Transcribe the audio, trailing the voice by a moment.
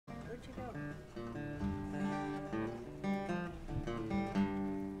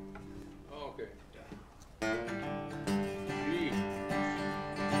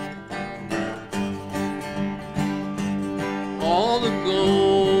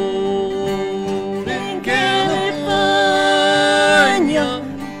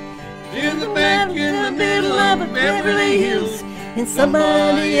Beverly Hills in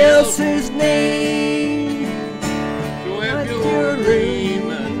somebody else's name. So if you're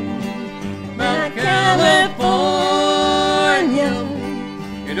dreaming about California,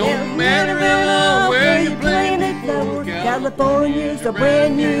 it don't matter at all where you play it for. California's a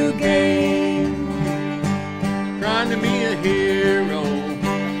brand new game. Trying to be a hero,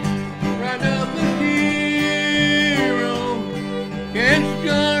 right up a hero, can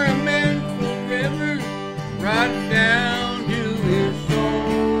scar a man forever, right down to his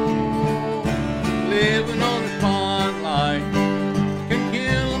soul. Living on the spotlight can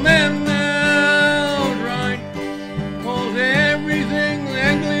kill a man outright, 'cause everything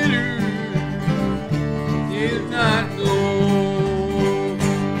that glitters is not gold.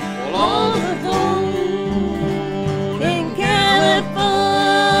 Well, all the gold In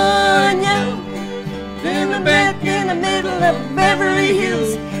California, in the back, in the middle of Beverly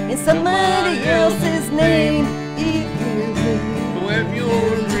Hills, in somebody else's name. So if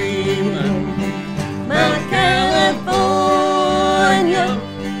you're dreaming My California,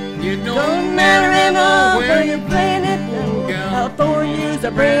 you don't matter at all where you're playing it now. California's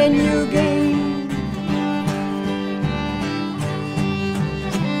a brand new game.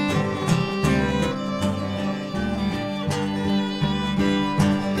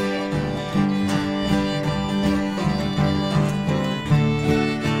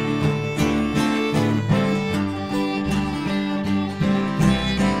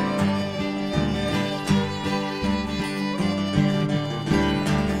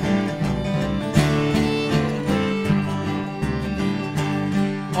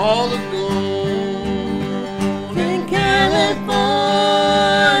 all the gold In California,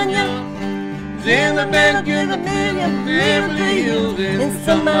 is in the back of the million Beverly Hills in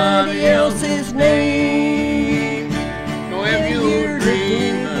somebody else's name. So if you're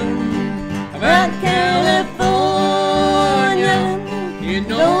dreaming About about California, it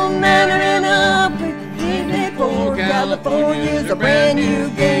don't matter enough. For California's a brand new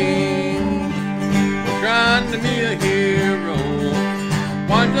game. trying to be a hero,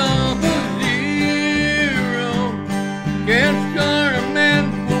 one's up a zero, can scar a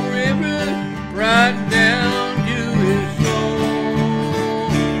man forever, right down to his soul.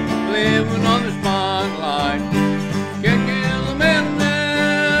 Living on the spotlight can kill a man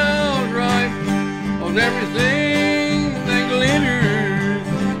outright, 'cause everything that glitters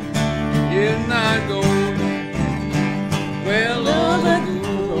is not gold. Well, all the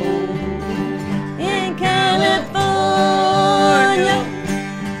gold In California,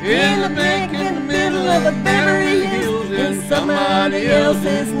 in the back, in the middle of the Beverly Hills, in somebody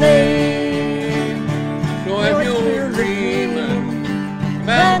else's name. So if you're dreaming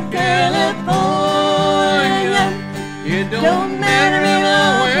About about California, it don't matter at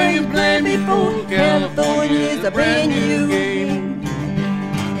all where you played before. California's a brand new game.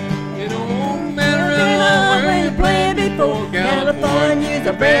 It don't matter At at all all where you played before. California's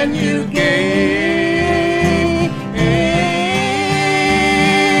a brand new game.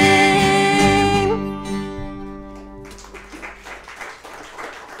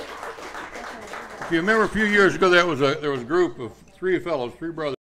 If you remember a few years ago, there was a group of three brothers.